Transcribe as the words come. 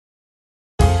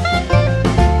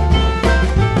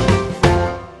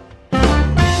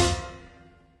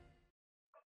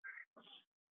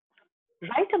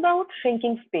Write about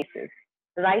shrinking spaces.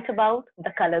 Write about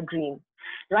the color green.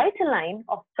 Write a line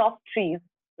of soft trees.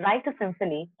 Write a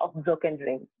symphony of broken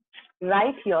rings.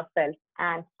 Write yourself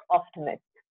an optimist.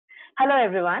 Hello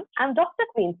everyone, I'm Dr.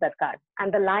 Queen Sarkar,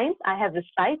 and the lines I have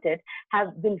recited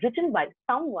have been written by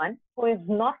someone who is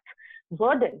not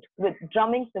burdened with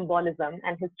drumming symbolism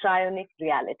and histrionic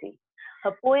reality.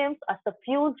 Her poems are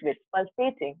suffused with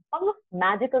pulsating, almost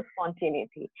magical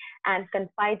spontaneity and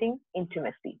confiding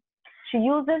intimacy. She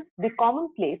uses the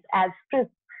commonplace as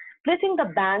prism, splitting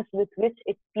the bands with which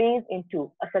it plays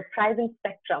into a surprising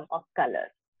spectrum of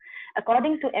colors.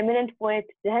 According to eminent poet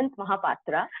Jayant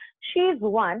Mahapatra, she is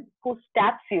one who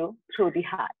stabs you through the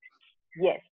heart.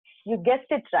 Yes, you guessed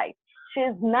it right. She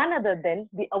is none other than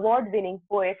the award-winning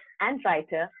poet and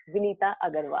writer Vinita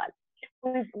Agrawal,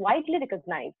 who is widely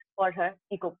recognized for her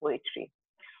eco-poetry.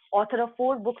 Author of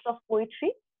 4 books of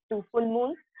poetry, Two Full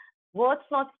Moons, Words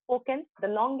Not Spoken, The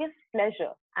Longest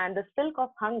Pleasure, and The Silk of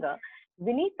Hunger,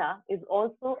 Vinita is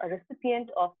also a recipient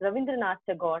of Rabindranath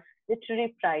Tagore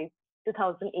Literary Prize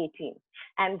 2018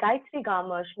 and Gayatri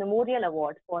Gamar's Memorial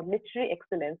Award for Literary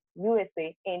Excellence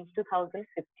USA in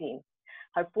 2015.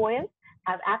 Her poems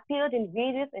have appeared in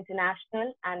various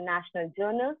international and national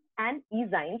journals and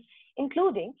e-zines,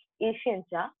 including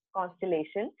Asiancha,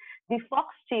 Constellation, the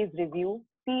Fox Chase Review,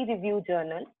 P Review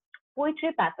Journal, Poetry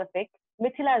Pacific,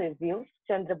 Mithila Review,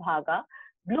 Chandrabhaga,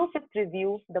 Blue Fifth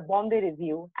Review, the Bombay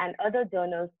Review, and other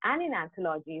journals and in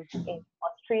anthologies in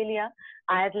Australia,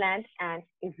 Ireland, and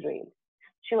Israel.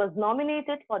 She was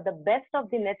nominated for the Best of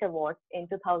the Net Awards in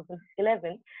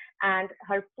 2011, and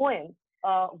her poems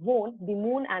won the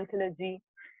Moon Anthology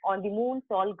on the Moon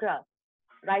Tall Grass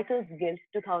Writers Guild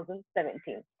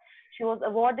 2017. She was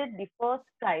awarded the first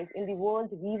prize in the World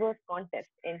Weavers Contest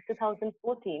in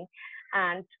 2014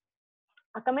 and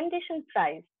a commendation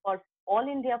prize for All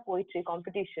India Poetry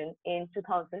Competition in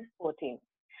 2014.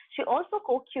 She also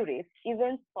co-curates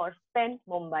events for Pen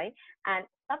Mumbai and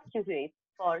sub-curates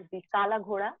for the Kala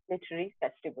Ghoda Literary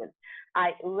Festival.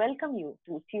 I welcome you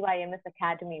to TYMS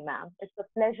Academy, ma'am. It's a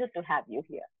pleasure to have you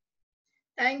here.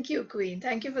 Thank you, Queen.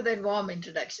 Thank you for that warm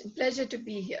introduction. Pleasure to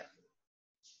be here.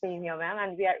 Same here, ma'am,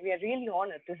 and we are really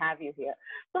honored to have you here.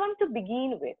 So, ma'am, to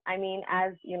begin with, I mean,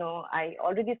 as you know, I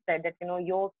already said that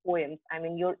your poems, I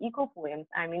mean, your eco poems,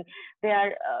 I mean,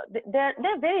 they're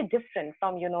very different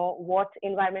from what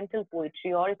environmental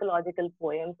poetry or ecological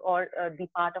poems or the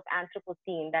part of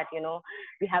Anthropocene that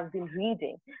we have been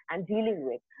reading and dealing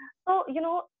with. So,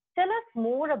 tell us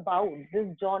more about this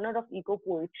genre of eco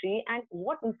poetry and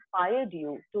what inspired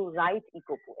you to write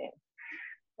eco poems.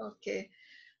 Okay.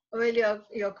 Well,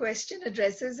 your question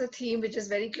addresses a theme which is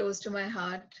very close to my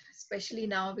heart, especially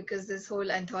now because this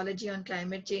whole anthology on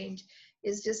climate change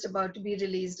is just about to be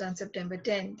released on September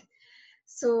 10th.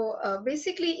 So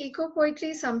basically, eco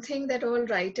poetry is something that all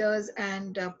writers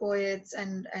and poets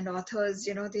and authors,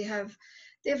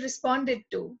 they've responded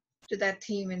to that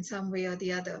theme in some way or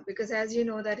the other. Because as you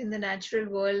know, that in the natural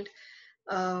world,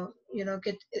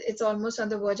 it's almost on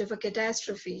the verge of a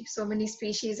catastrophe. So many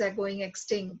species are going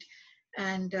extinct,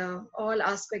 and all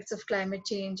aspects of climate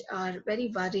change are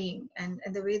very worrying. And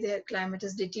the way the climate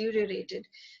is deteriorated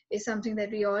is something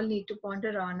that we all need to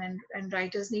ponder on, and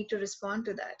writers need to respond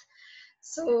to that.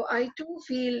 So I too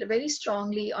feel very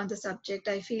strongly on the subject.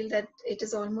 I feel that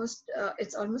it's almost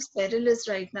perilous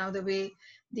right now, the way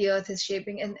the earth is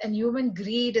shaping, and human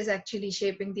greed is actually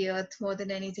shaping the earth more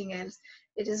than anything else.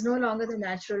 It is no longer the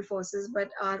natural forces,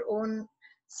 but our own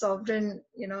sovereign,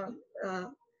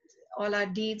 all our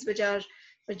deeds which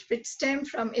stem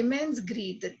from immense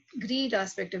greed, the greed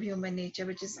aspect of human nature,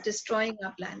 which is destroying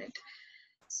our planet.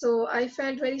 So I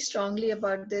felt very strongly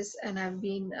about this, and I've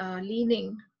been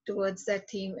leaning towards that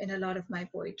theme in a lot of my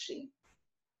poetry.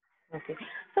 Okay.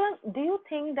 So, do you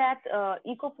think that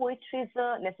eco-poetry is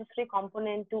a necessary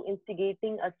component to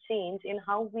instigating a change in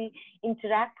how we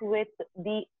interact with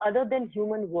the other than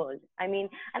human world? I mean,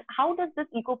 and how does this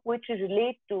eco-poetry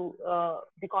relate to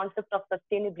the concept of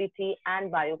sustainability and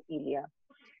biophilia?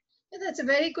 Yeah, that's a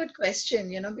very good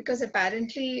question, because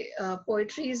apparently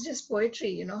poetry is just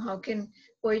poetry. How can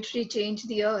poetry change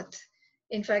the earth?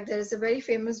 In fact, there is a very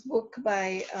famous book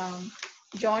by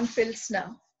John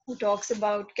Filsner who talks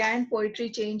about, can poetry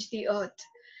change the earth?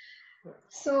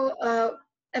 So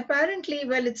apparently,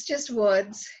 well, it's just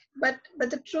words, but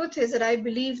the truth is that I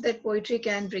believe that poetry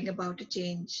can bring about a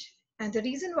change. And the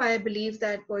reason why I believe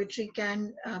that poetry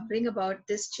can bring about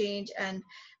this change and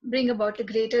bring about a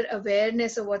greater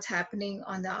awareness of what's happening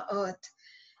on the earth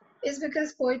is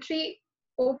because poetry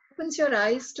opens your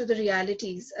eyes to the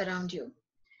realities around you.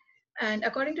 And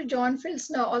according to John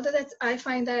Filsner, although that's, I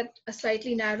find that a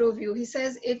slightly narrow view, he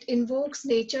says it invokes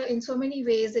nature in so many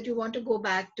ways that you want to go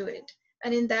back to it.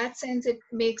 And in that sense, it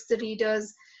makes the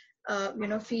readers,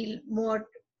 feel more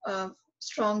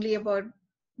strongly about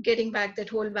getting back that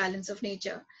whole balance of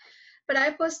nature. But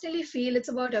I personally feel it's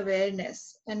about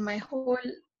awareness. And my whole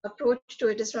approach to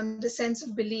it is from the sense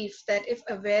of belief that if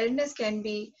awareness can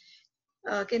be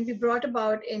brought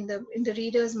about in the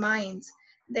reader's minds,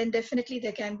 then definitely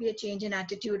there can be a change in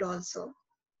attitude also.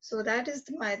 So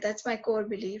that's my core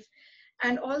belief.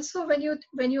 And also when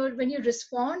you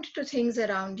respond to things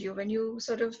around you, when you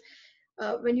sort of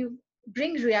when you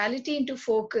bring reality into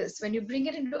focus, when you bring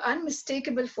it into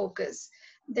unmistakable focus,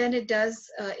 then it does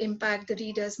impact the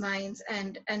reader's minds,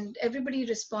 and everybody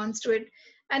responds to it.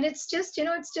 And it's just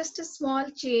a small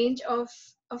change of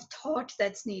thought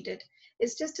that's needed.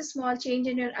 It's just a small change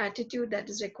in your attitude that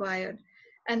is required.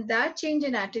 And that change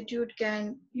in attitude,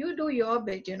 can you do your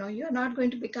bit? You're not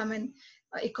going to become an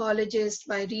ecologist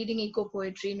by reading eco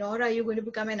poetry, nor are you going to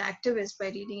become an activist by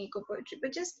reading eco poetry.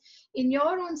 But just in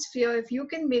your own sphere, if you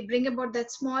can bring about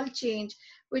that small change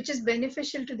which is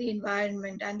beneficial to the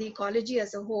environment and the ecology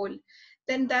as a whole,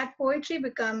 then that poetry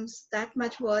becomes that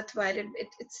much worthwhile.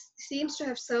 It seems to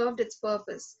have served its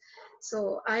purpose.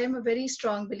 So I am a very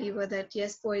strong believer that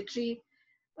yes, poetry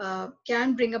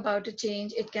can bring about a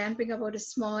change. It can bring about a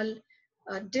small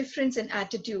difference in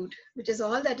attitude, which is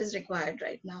all that is required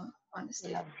right now,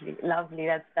 honestly. Lovely, lovely.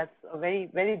 That's a very,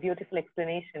 very beautiful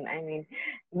explanation. I mean,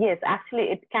 yes, actually,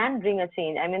 it can bring a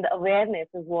change. I mean, the awareness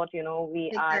is what, we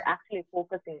are Exactly. actually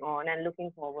focusing on and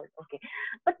looking forward. Okay.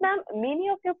 But ma'am, many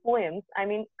of your poems, I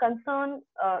mean, concern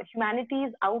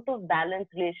humanity's out of balance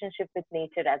relationship with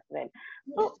nature as well.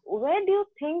 So Yes. where do you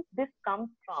think this comes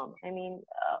from? I mean,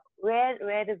 where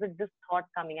is it this thought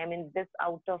coming? I mean, this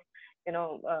out of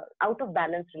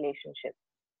balance relationship.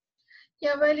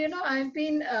 Yeah, well, I've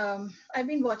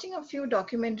been watching a few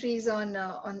documentaries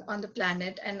on the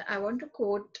planet, and I want to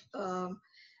quote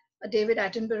David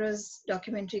Attenborough's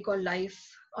documentary called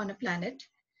Life on the Planet,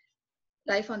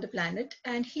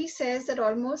 and he says that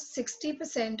almost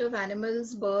 60% of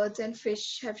animals, birds, and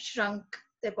fish have shrunk.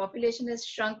 Their population has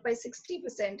shrunk by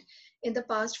 60% in the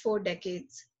past 4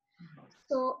 decades.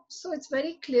 So it's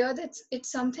very clear that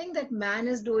it's something that man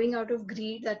is doing out of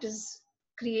greed that is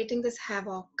creating this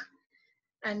havoc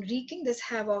and wreaking this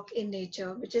havoc in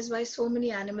nature, which is why so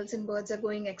many animals and birds are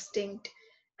going extinct,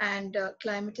 and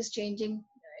climate is changing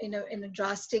in a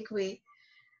drastic way.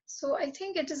 So I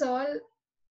think it is all,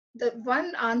 the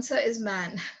one answer is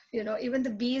man. Even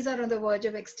the bees are on the verge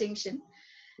of extinction.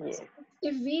 So Yes.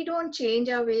 if we don't change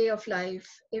our way of life,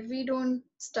 if we don't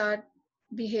start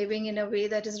behaving in a way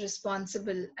that is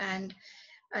responsible, and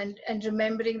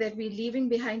remembering that we're leaving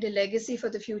behind a legacy for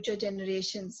the future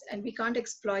generations, and we can't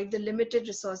exploit the limited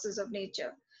resources of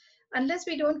nature, unless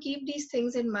we don't keep these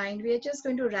things in mind, we are just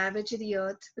going to ravage the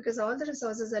earth, because all the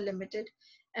resources are limited,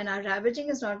 and our ravaging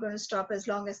is not going to stop as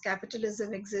long as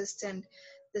capitalism exists, and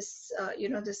this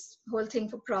whole thing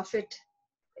for profit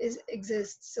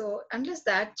exists. So unless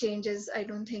that changes, I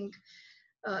don't think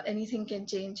anything can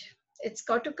change. It's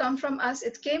got to come from us.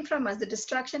 It came from us. The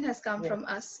destruction has come Yes. from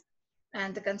us,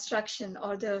 and the construction,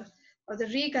 or the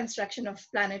reconstruction of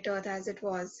planet Earth as it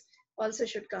was, also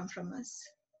should come from us.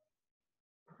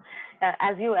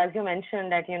 As you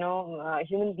mentioned that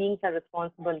human beings are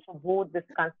responsible for both this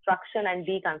construction and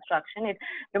deconstruction. It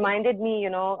reminded me,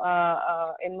 in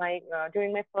my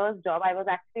during my first job, I was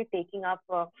actually taking up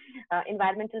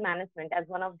environmental management as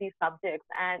one of these subjects,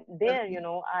 and there, Okay.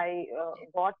 I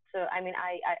got I mean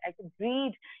I could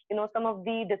read some of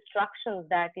the destructions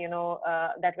that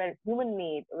that were human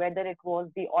made, whether it was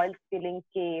the oil spilling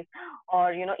case,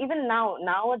 or even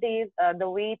nowadays, the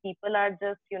way people are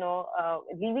just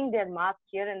leaving their masks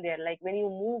here and there. Like when you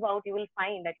move out, you will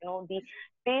find that the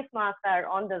face masks are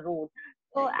on the road.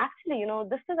 So Right. actually,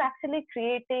 this is actually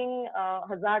creating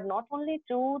hazard not only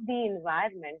to the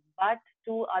environment but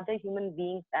to other human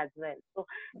beings as well. So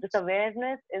this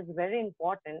awareness is very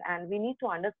important, and we need to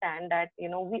understand that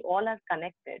we all are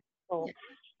connected. So Yeah.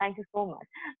 thank you so much.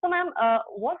 So, ma'am,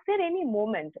 was there any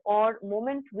moment or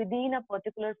moment within a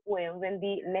particular poem when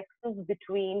the nexus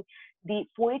between the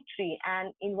poetry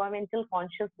and environmental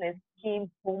consciousness came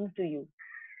home to you?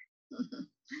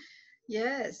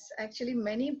 Yes, actually,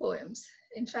 many poems.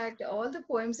 In fact, all the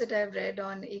poems that I've read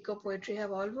on eco poetry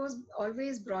have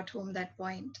always brought home that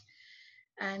point.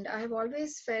 And I've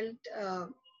always felt,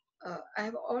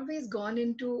 I've always gone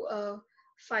into a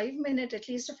 5 minute, at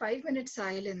least a 5 minute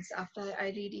silence after I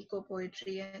read eco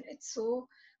poetry, and it's so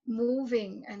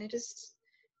moving, and it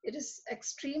is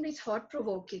extremely thought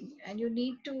provoking, and you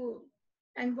need to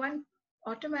and one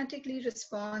automatically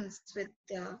responds with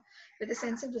a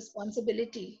sense of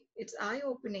responsibility. It's eye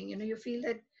opening. You feel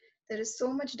that there is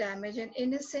so much damage, and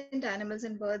innocent animals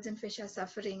and birds and fish are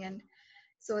suffering, and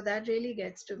so that really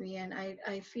gets to me. And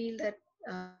I feel that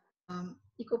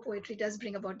eco poetry does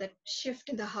bring about that shift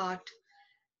in the heart.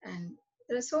 And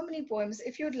there are so many poems.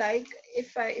 If you'd like,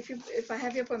 if I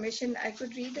have your permission, I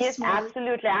could read a Yes, small.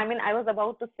 absolutely. I mean, I was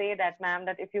about to say that, ma'am,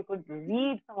 that if you could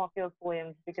read some of your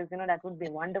poems, because, that would be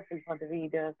wonderful for the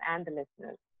readers and the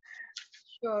listeners.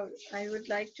 Sure, I would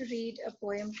like to read a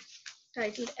poem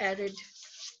titled Arid.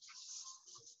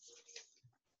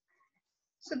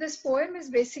 So this poem is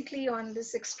basically on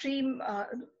this extreme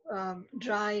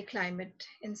dry climate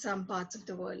in some parts of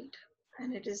the world.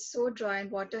 And it is so dry,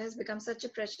 and water has become such a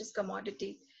precious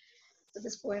commodity. So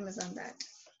this poem is on that.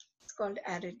 It's called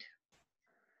Arid.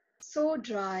 So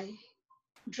dry,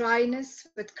 dryness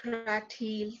with cracked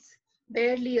heels,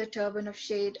 barely a turban of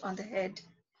shade on the head.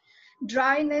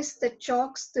 Dryness that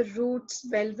chalks the roots'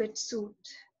 velvet suit,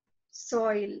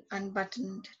 soil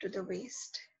unbuttoned to the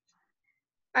waist.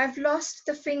 I've lost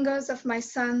the fingers of my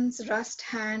son's rust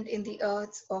hand in the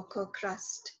earth's ochre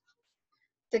crust.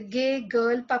 The gay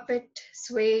girl puppet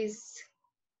sways,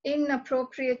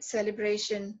 inappropriate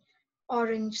celebration,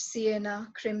 orange,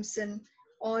 sienna, crimson,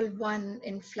 all one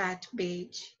in flat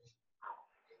beige.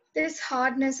 This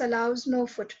hardness allows no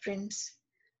footprints,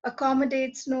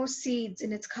 accommodates no seeds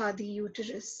in its khadi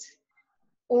uterus,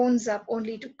 owns up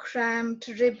only to cramped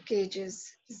rib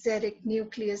cages, xeric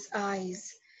nucleus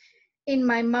eyes. In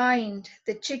my mind,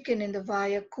 the chicken in the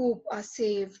wire coop are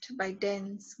saved by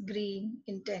dense green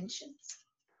intentions.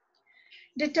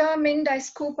 Determined, I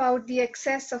scoop out the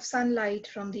excess of sunlight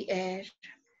from the air.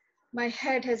 My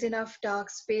head has enough dark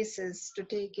spaces to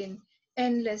take in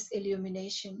endless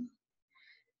illumination.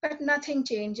 But nothing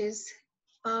changes.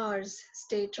 Ours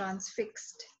stay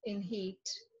transfixed in heat.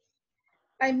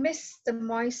 I miss the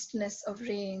moistness of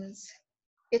rains,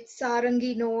 its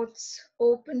sarangi notes,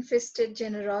 open-fisted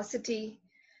generosity,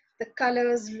 the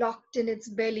colors locked in its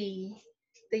belly,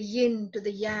 the yin to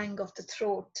the yang of the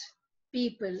throat,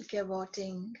 people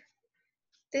cavorting.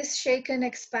 This shaken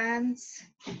expanse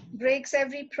breaks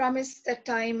every promise that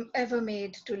time ever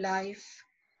made to life,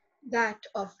 that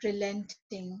of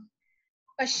relenting.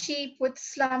 A sheep with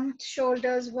slumped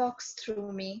shoulders walks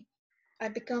through me. I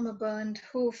become a burned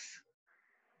hoof,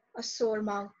 a sore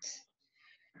mouth.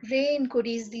 Rain could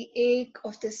ease the ache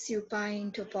of this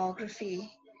supine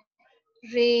topography.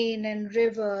 Rain and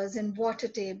rivers and water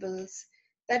tables,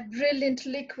 that brilliant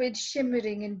liquid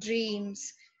shimmering in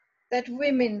dreams, that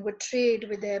women would trade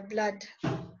with their blood.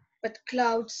 But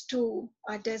clouds too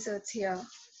are deserts here,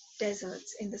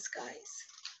 deserts in the skies.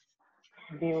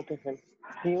 Beautiful,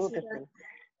 So that, beautiful.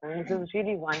 This thank, is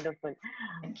really wonderful.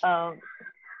 thank you. Um,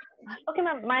 Okay,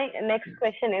 ma'am. My next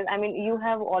question is, I mean, you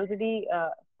have already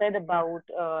said about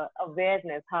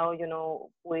awareness, how,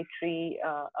 poetry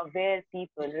aware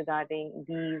people regarding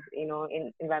these,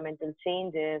 environmental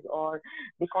changes or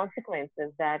the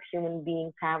consequences that human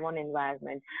beings have on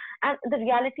environment. And the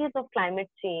realities of climate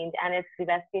change and its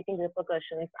devastating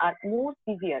repercussions are more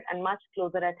severe and much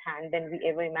closer at hand than we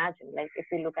ever imagined. Like if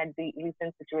we look at the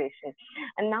recent situation.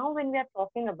 And now when we are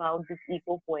talking about these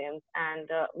eco poems, and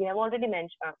we have already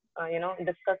mentioned,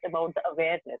 discussed about the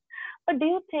awareness. But do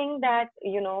you think that,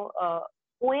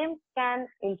 poems can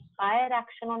inspire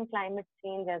action on climate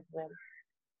change as well?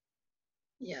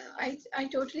 Yeah, I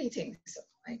totally think so.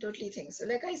 I totally think so.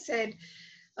 Like I said,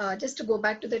 just to go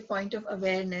back to that point of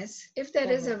awareness, if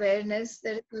there is Mm-hmm. awareness,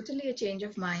 there is totally a change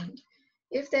of mind.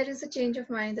 If there is a change of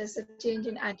mind, there's a change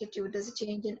in attitude, there's a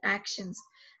change in actions,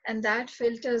 and that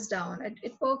filters down.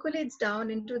 It percolates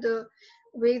down into the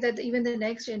way that even the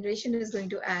next generation is going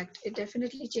to act. It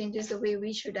definitely changes the way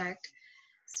we should act.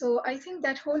 So I think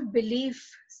that whole belief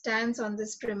stands on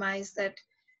this premise that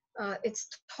it's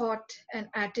thought and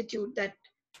attitude that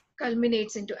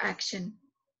culminates into action,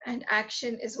 and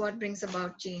action is what brings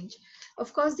about change.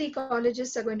 Of course, the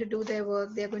ecologists are going to do their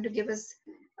work. They're going to give us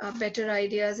better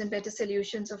ideas and better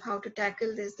solutions of how to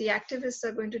tackle this. The activists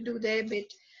are going to do their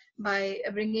bit by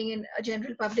bringing in a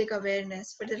general public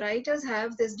awareness, but the writers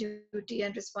have this duty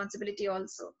and responsibility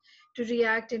also to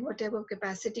react in whatever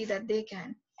capacity that they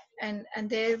can. And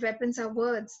their weapons are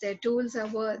words, their tools are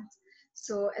words.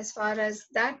 So as far as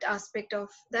that aspect of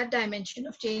that dimension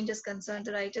of change is concerned,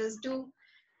 the writers do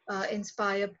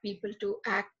inspire people to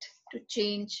act, to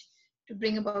change, to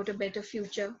bring about a better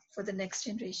future for the next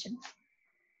generation.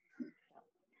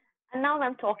 And now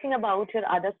I'm talking about your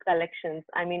other collections.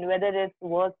 I mean, whether it's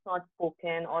words not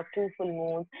spoken or two full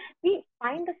moons, we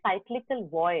find the cyclical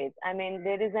voyage. I mean,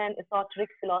 there is an esoteric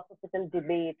philosophical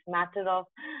debate, matter of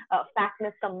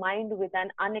factness combined with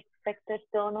an unexpected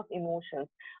turn of emotions.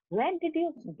 Where did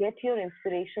you get your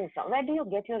inspirations from? Where do you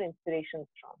get your inspirations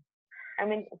from? I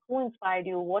mean, who inspired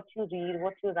you? What you read?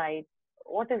 What you write?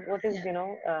 What is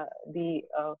Yeah. the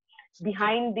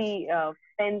behind the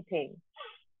pen thing?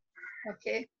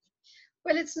 Okay.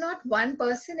 Well, it's not one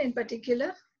person in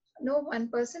particular. No one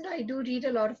person. I do read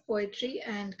a lot of poetry,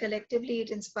 and collectively it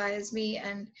inspires me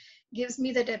and gives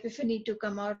me that epiphany to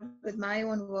come out with my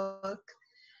own work.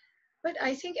 But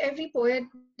I think every poet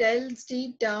delves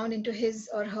deep down into his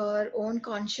or her own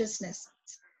consciousness.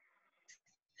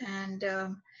 And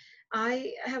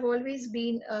I have always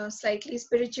been slightly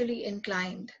spiritually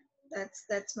inclined.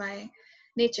 That's my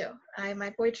nature. My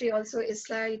poetry also is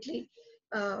slightly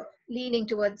leaning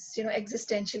towards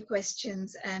existential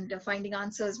questions and finding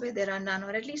answers where there are none,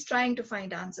 or at least trying to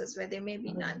find answers where there may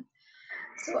be none.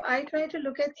 So I try to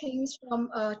look at things from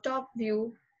a top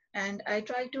view, and I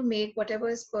try to make whatever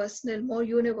is personal more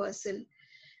universal,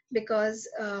 because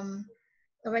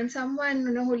when someone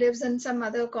who lives in some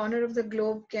other corner of the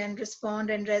globe can respond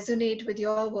and resonate with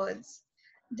your words,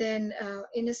 then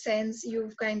in a sense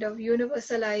you've kind of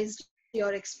universalized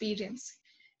your experience.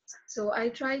 So I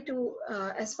try to,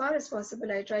 as far as possible,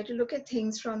 I try to look at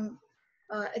things from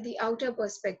the outer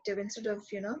perspective instead of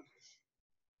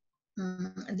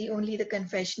the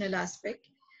confessional aspect.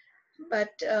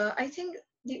 But I think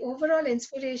the overall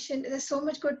inspiration, there's so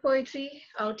much good poetry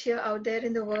out there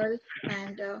in the world.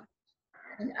 And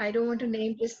I don't want to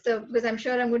name just because I'm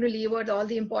sure I'm going to leave out all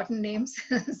the important names.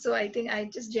 So I think I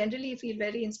just generally feel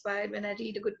very inspired when I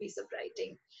read a good piece of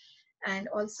writing. And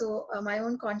also my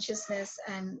own consciousness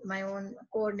and my own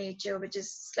core nature, which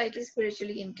is slightly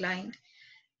spiritually inclined.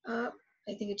 Uh,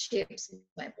 I think it shapes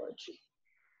my poetry.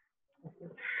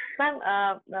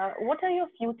 Ma'am, what are your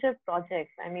future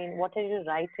projects? I mean, what are you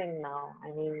writing now?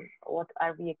 I mean, what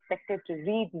are we expected to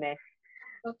read next?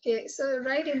 Okay, so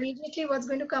right immediately what's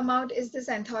going to come out is this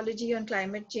anthology on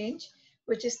climate change,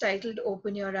 which is titled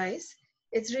Open Your Eyes.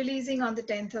 It's releasing on the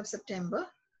 10th of September.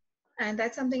 And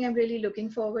that's something I'm really looking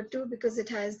forward to, because it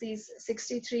has these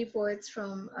 63 poets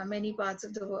from many parts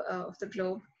of the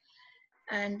globe.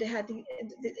 And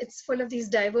it's full of these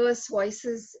diverse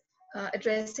voices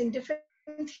addressing different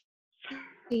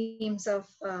themes of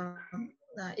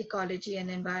ecology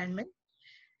and environment.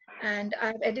 And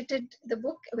I've edited the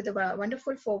book with a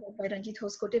wonderful foreword by Ranjit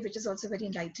Hoskote, which is also very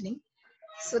enlightening.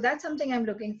 So that's something I'm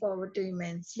looking forward to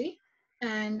immensely.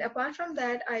 And apart from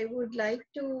that, I would like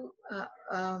to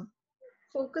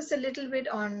focus a little bit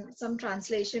on some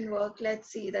translation work. Let's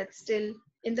see, that's still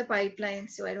in the pipeline,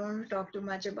 so I don't want to talk too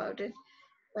much about it.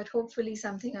 But hopefully,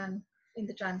 something on in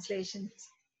the translations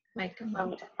might come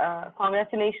out.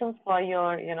 Congratulations for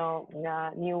your,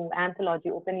 new anthology,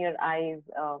 Open Your Eyes,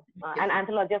 Thank an you.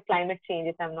 anthology of climate change,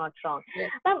 if I'm not wrong. Yes.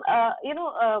 Ma'am,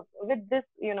 with this,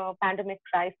 pandemic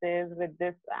crisis, with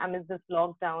this, amidst this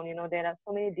lockdown, there are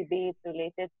so many debates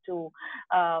related to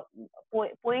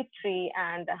poetry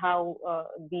and how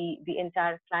the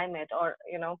entire climate, or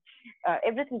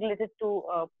everything related to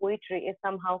poetry is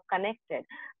somehow connected.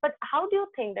 But how do you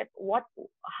think that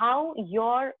how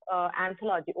your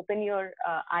anthology, Open Your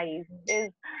Eyes,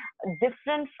 is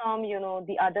different from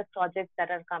the other projects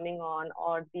that are coming on,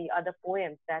 or the other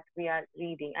poems that we are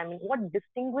reading? I mean, what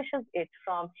distinguishes it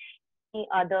from any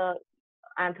other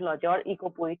anthology or eco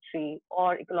poetry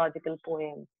or ecological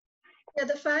poems? Yeah,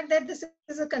 the fact that this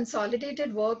is a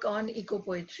consolidated work on eco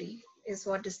poetry is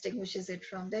what distinguishes it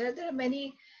from. There are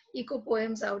many eco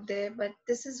poems out there, but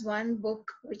this is one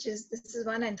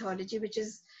anthology which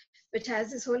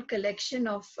has this whole collection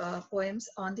of poems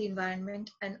on the environment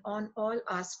and on all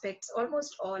aspects,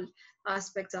 almost all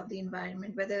aspects of the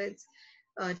environment, whether it's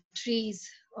trees,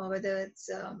 or whether it's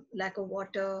lack of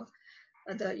water,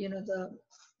 the you know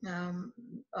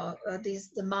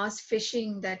the mass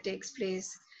fishing that takes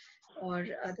place, or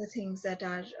other things that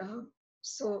are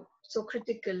so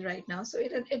critical right now. So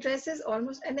it addresses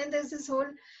almost, and then there's this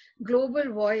whole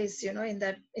global voice, in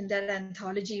that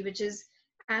anthology, which is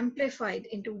amplified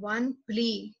into one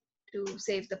plea to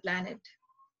save the planet.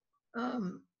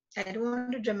 I don't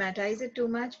want to dramatize it too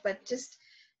much, but just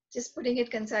putting it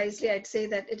concisely, I'd say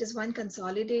that it is one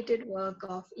consolidated work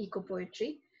of eco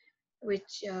poetry,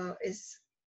 which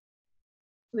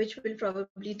which will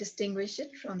probably distinguish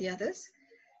it from the others.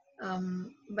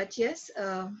 But yes,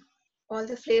 all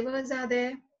the flavors are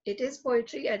there. It is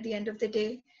poetry at the end of the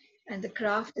day, and the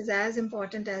craft is as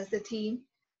important as the theme.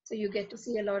 So you get to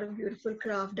see a lot of beautiful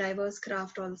craft, diverse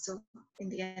craft also in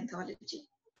the anthology.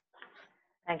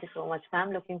 Thank you so much,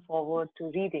 ma'am. Looking forward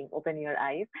to reading Open Your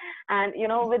Eyes. And, you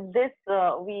know, with this,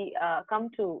 we come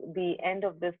to the end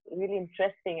of this really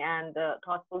interesting and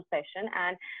thoughtful session.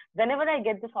 And whenever I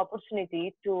get this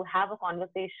opportunity to have a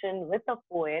conversation with a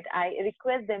poet, I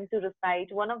request them to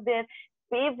recite one of their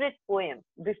favorite poems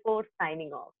before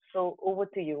signing off. So over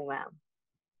to you, ma'am.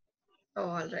 Oh,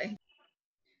 all right.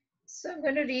 So I'm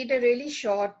going to read a really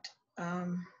short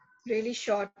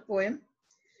poem,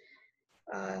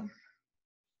 uh,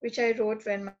 which I wrote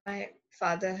when my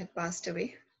father had passed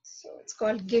away. So it's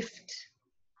called Gift.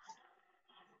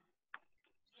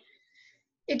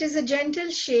 It is a gentle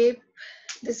shape,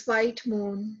 this white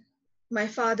moon my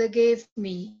father gave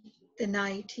me the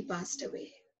night he passed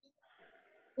away.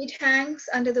 It hangs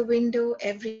under the window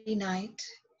every night,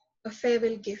 a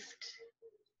farewell gift.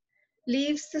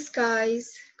 Leaves the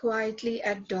skies quietly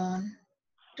at dawn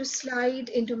to slide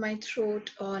into my throat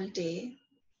all day.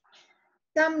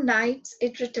 Some nights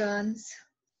it returns,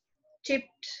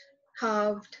 chipped,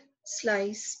 halved,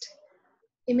 sliced,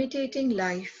 imitating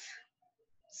life,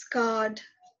 scarred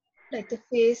like the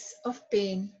face of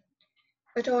pain,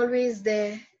 but always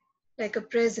there like a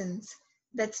presence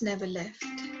that's never left.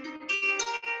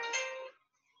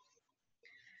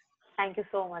 Thank you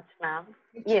so much, ma'am.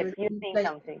 Thank Yes, you. you're saying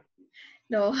something.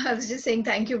 No, I was just saying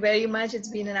thank you very much. It's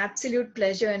been an absolute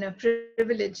pleasure and a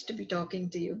privilege to be talking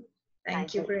to you.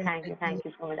 Thank you for inviting me. Thank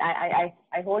you so much.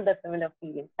 I hold a similar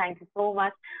feeling. Thank you so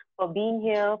much for being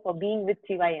here, for being with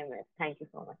TYMS. Thank you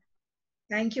so much.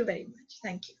 Thank you very much.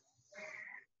 Thank you.